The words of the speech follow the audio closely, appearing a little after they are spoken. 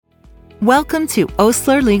Welcome to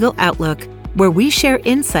Osler Legal Outlook, where we share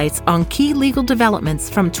insights on key legal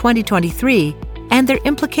developments from 2023 and their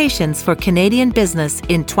implications for Canadian business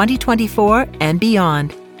in 2024 and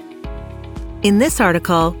beyond. In this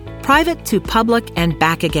article, Private to Public and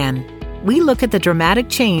Back Again, we look at the dramatic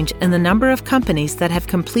change in the number of companies that have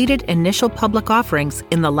completed initial public offerings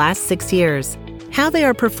in the last 6 years, how they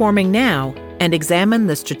are performing now, and examine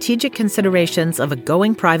the strategic considerations of a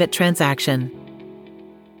going private transaction.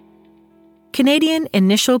 Canadian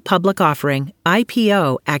initial public offering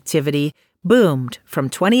 (IPO) activity boomed from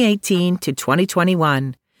 2018 to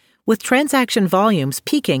 2021, with transaction volumes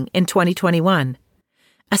peaking in 2021.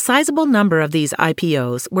 A sizable number of these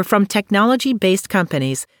IPOs were from technology-based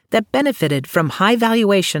companies that benefited from high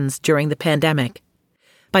valuations during the pandemic.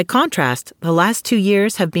 By contrast, the last 2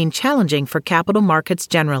 years have been challenging for capital markets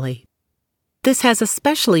generally. This has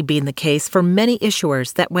especially been the case for many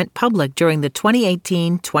issuers that went public during the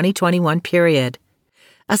 2018-2021 period.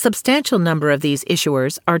 A substantial number of these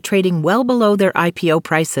issuers are trading well below their IPO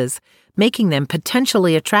prices, making them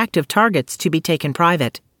potentially attractive targets to be taken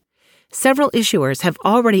private. Several issuers have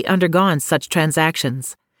already undergone such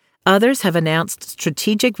transactions. Others have announced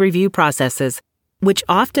strategic review processes, which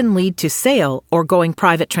often lead to sale or going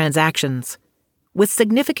private transactions. With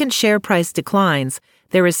significant share price declines,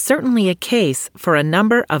 there is certainly a case for a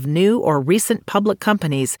number of new or recent public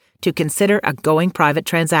companies to consider a going private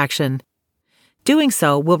transaction. Doing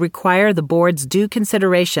so will require the board's due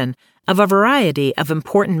consideration of a variety of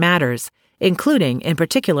important matters, including, in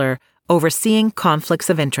particular, overseeing conflicts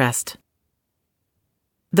of interest.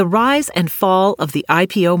 The rise and fall of the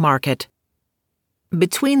IPO market.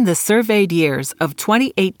 Between the surveyed years of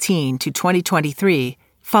 2018 to 2023,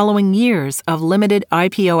 following years of limited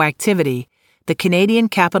IPO activity, the Canadian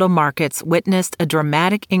capital markets witnessed a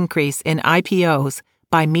dramatic increase in IPOs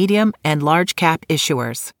by medium and large-cap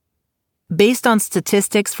issuers. Based on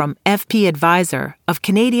statistics from FP Advisor of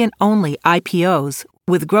Canadian-only IPOs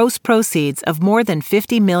with gross proceeds of more than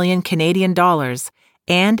 50 million Canadian dollars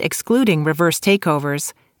and excluding reverse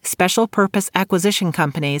takeovers, special purpose acquisition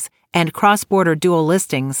companies, and cross-border dual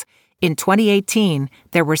listings, in 2018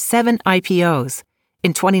 there were 7 IPOs,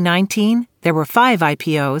 in 2019 there were 5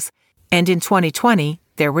 IPOs, and in 2020,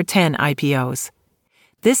 there were 10 IPOs.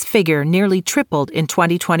 This figure nearly tripled in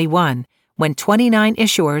 2021, when 29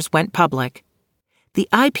 issuers went public. The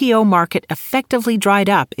IPO market effectively dried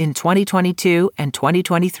up in 2022 and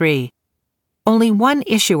 2023. Only one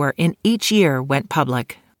issuer in each year went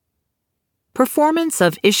public. Performance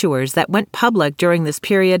of issuers that went public during this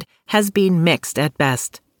period has been mixed at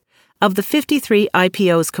best. Of the 53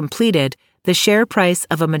 IPOs completed, the share price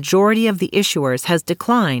of a majority of the issuers has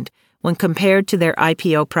declined when compared to their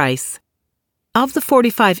IPO price. Of the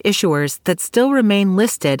 45 issuers that still remain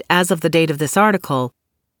listed as of the date of this article,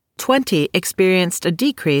 20 experienced a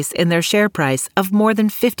decrease in their share price of more than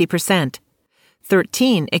 50%.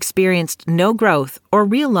 13 experienced no growth or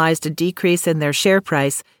realized a decrease in their share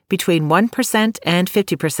price between 1% and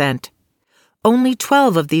 50%. Only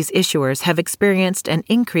 12 of these issuers have experienced an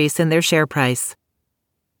increase in their share price.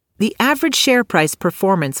 The average share price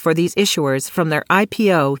performance for these issuers from their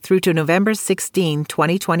IPO through to November 16,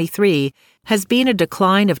 2023, has been a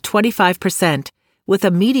decline of 25%, with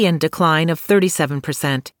a median decline of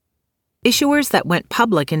 37%. Issuers that went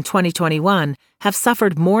public in 2021 have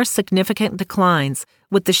suffered more significant declines,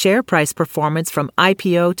 with the share price performance from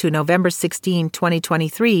IPO to November 16,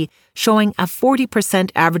 2023, showing a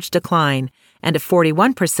 40% average decline and a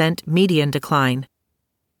 41% median decline.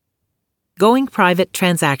 Going private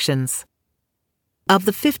transactions. Of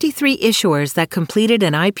the 53 issuers that completed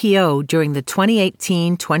an IPO during the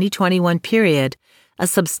 2018-2021 period, a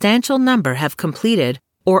substantial number have completed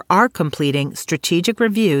or are completing strategic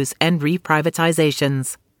reviews and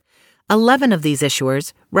reprivatizations. 11 of these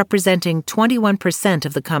issuers, representing 21%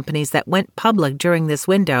 of the companies that went public during this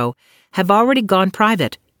window, have already gone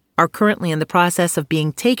private, are currently in the process of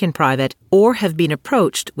being taken private, or have been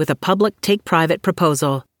approached with a public take-private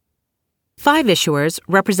proposal. 5 issuers,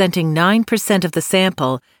 representing 9% of the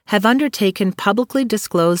sample, have undertaken publicly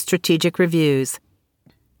disclosed strategic reviews.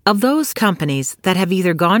 Of those companies that have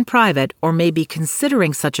either gone private or may be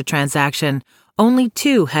considering such a transaction, only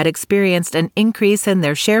 2 had experienced an increase in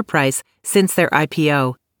their share price since their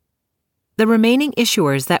IPO. The remaining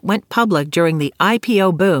issuers that went public during the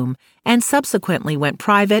IPO boom and subsequently went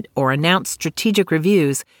private or announced strategic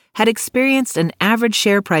reviews had experienced an average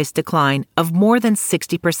share price decline of more than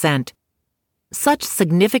 60%. Such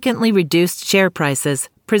significantly reduced share prices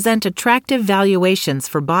present attractive valuations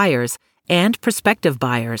for buyers and prospective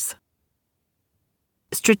buyers.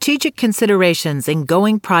 Strategic considerations in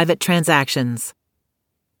going private transactions.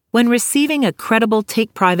 When receiving a credible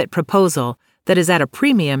take-private proposal that is at a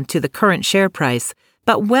premium to the current share price,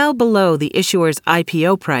 but well below the issuer's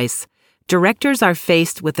IPO price, directors are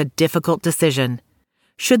faced with a difficult decision.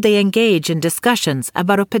 Should they engage in discussions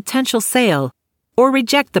about a potential sale or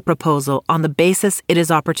reject the proposal on the basis it is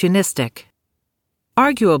opportunistic?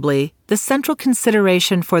 Arguably, the central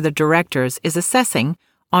consideration for the directors is assessing,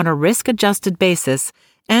 on a risk-adjusted basis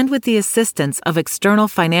and with the assistance of external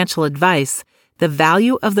financial advice, the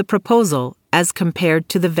value of the proposal as compared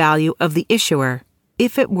to the value of the issuer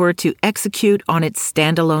if it were to execute on its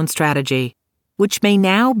standalone strategy, which may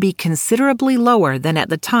now be considerably lower than at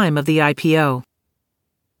the time of the IPO.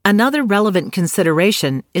 Another relevant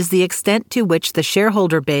consideration is the extent to which the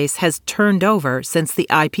shareholder base has turned over since the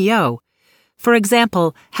IPO. For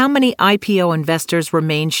example, how many IPO investors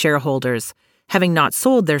remain shareholders, having not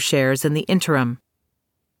sold their shares in the interim.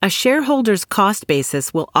 A shareholder's cost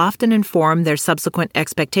basis will often inform their subsequent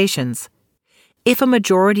expectations. If a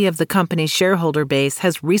majority of the company's shareholder base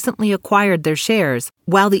has recently acquired their shares,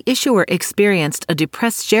 while the issuer experienced a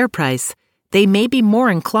depressed share price, they may be more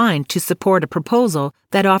inclined to support a proposal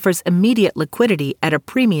that offers immediate liquidity at a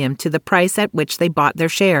premium to the price at which they bought their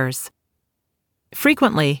shares.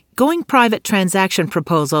 Frequently, going private transaction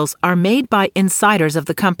proposals are made by insiders of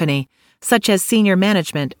the company, such as senior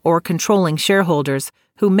management or controlling shareholders,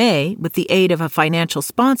 who may, with the aid of a financial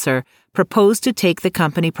sponsor, propose to take the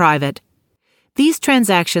company private. These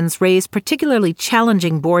transactions raise particularly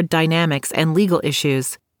challenging board dynamics and legal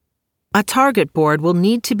issues. A target board will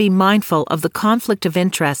need to be mindful of the conflict of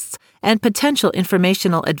interests and potential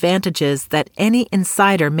informational advantages that any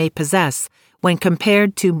insider may possess when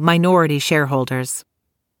compared to minority shareholders.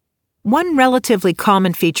 One relatively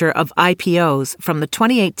common feature of IPOs from the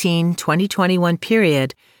 2018-2021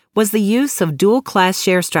 period was the use of dual-class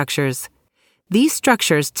share structures. These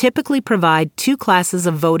structures typically provide two classes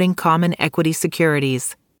of voting common equity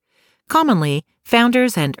securities. Commonly,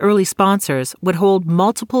 founders and early sponsors would hold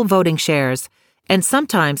multiple voting shares, and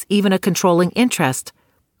sometimes even a controlling interest,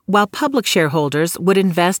 while public shareholders would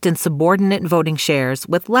invest in subordinate voting shares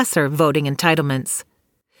with lesser voting entitlements.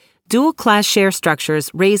 Dual-class share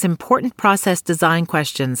structures raise important process design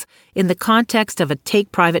questions in the context of a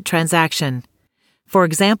take-private transaction. For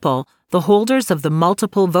example, the holders of the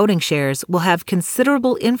multiple voting shares will have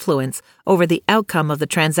considerable influence over the outcome of the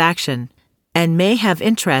transaction and may have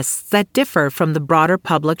interests that differ from the broader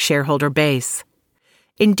public shareholder base.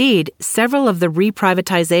 Indeed, several of the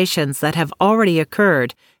reprivatizations that have already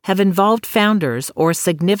occurred have involved founders or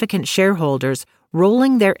significant shareholders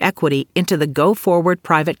rolling their equity into the go-forward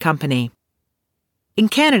private company. In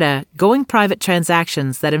Canada, going private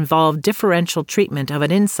transactions that involve differential treatment of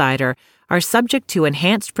an insider are subject to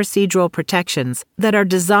enhanced procedural protections that are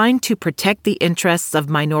designed to protect the interests of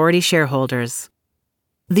minority shareholders.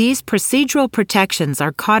 These procedural protections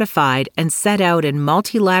are codified and set out in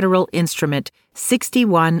Multilateral Instrument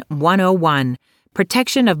 61-101,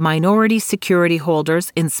 Protection of Minority Security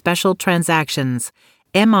Holders in Special Transactions,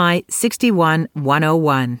 MI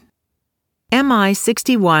 61-101. MI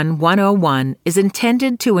 61-101 is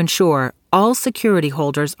intended to ensure all security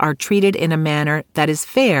holders are treated in a manner that is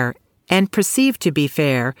fair and perceived to be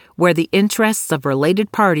fair where the interests of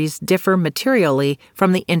related parties differ materially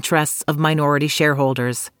from the interests of minority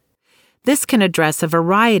shareholders. This can address a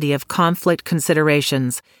variety of conflict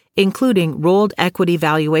considerations, including rolled equity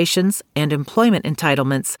valuations and employment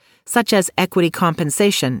entitlements, such as equity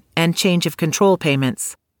compensation and change of control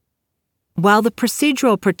payments. While the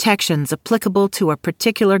procedural protections applicable to a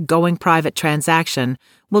particular going private transaction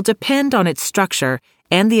will depend on its structure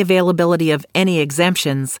and the availability of any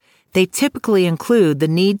exemptions, they typically include the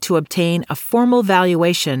need to obtain a formal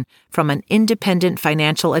valuation from an independent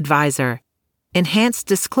financial advisor, enhanced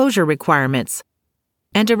disclosure requirements,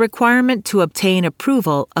 and a requirement to obtain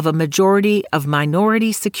approval of a majority of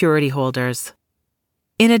minority security holders.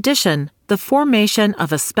 In addition, the formation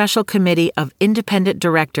of a special committee of independent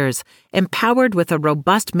directors empowered with a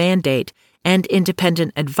robust mandate and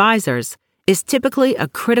independent advisors is typically a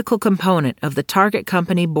critical component of the target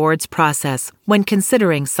company board's process when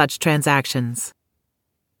considering such transactions.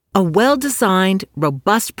 A well-designed,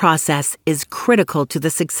 robust process is critical to the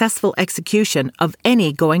successful execution of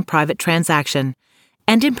any going private transaction,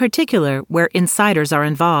 and in particular where insiders are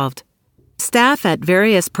involved. Staff at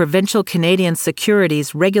various provincial Canadian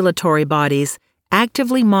securities regulatory bodies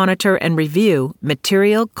actively monitor and review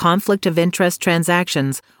material conflict of interest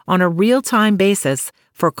transactions on a real-time basis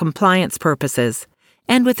for compliance purposes,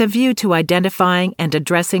 and with a view to identifying and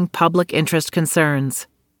addressing public interest concerns.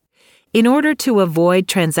 In order to avoid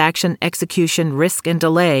transaction execution risk and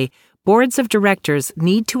delay, boards of directors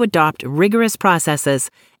need to adopt rigorous processes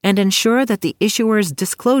and ensure that the issuer's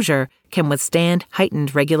disclosure can withstand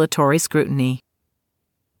heightened regulatory scrutiny.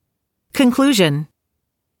 Conclusion.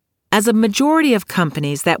 As a majority of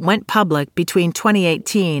companies that went public between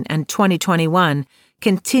 2018 and 2021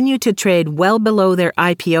 continue to trade well below their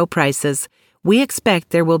IPO prices, we expect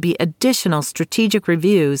there will be additional strategic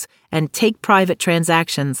reviews and take-private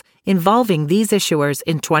transactions involving these issuers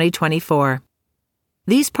in 2024.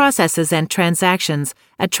 These processes and transactions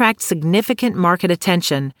attract significant market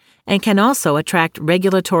attention and can also attract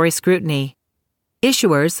regulatory scrutiny.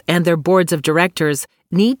 Issuers and their boards of directors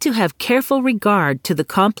need to have careful regard to the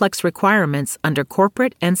complex requirements under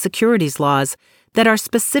corporate and securities laws that are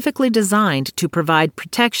specifically designed to provide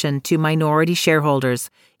protection to minority shareholders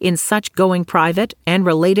in such going private and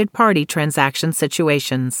related party transaction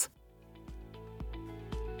situations.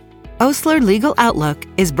 Osler Legal Outlook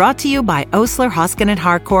is brought to you by Osler Hoskin &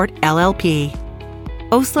 Harcourt, LLP.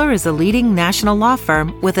 Osler is a leading national law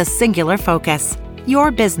firm with a singular focus: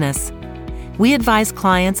 your business. We advise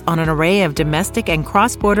clients on an array of domestic and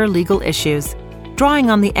cross-border legal issues, drawing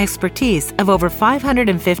on the expertise of over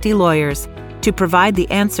 550 lawyers to provide the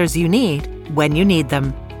answers you need when you need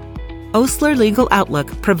them. Osler Legal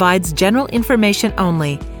Outlook provides general information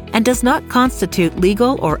only and does not constitute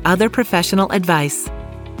legal or other professional advice.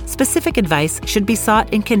 Specific advice should be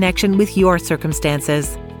sought in connection with your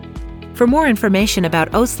circumstances. For more information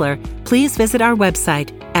about Osler, please visit our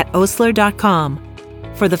website at osler.com.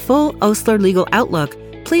 For the full Osler Legal Outlook,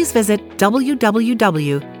 please visit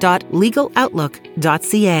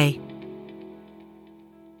www.legaloutlook.ca.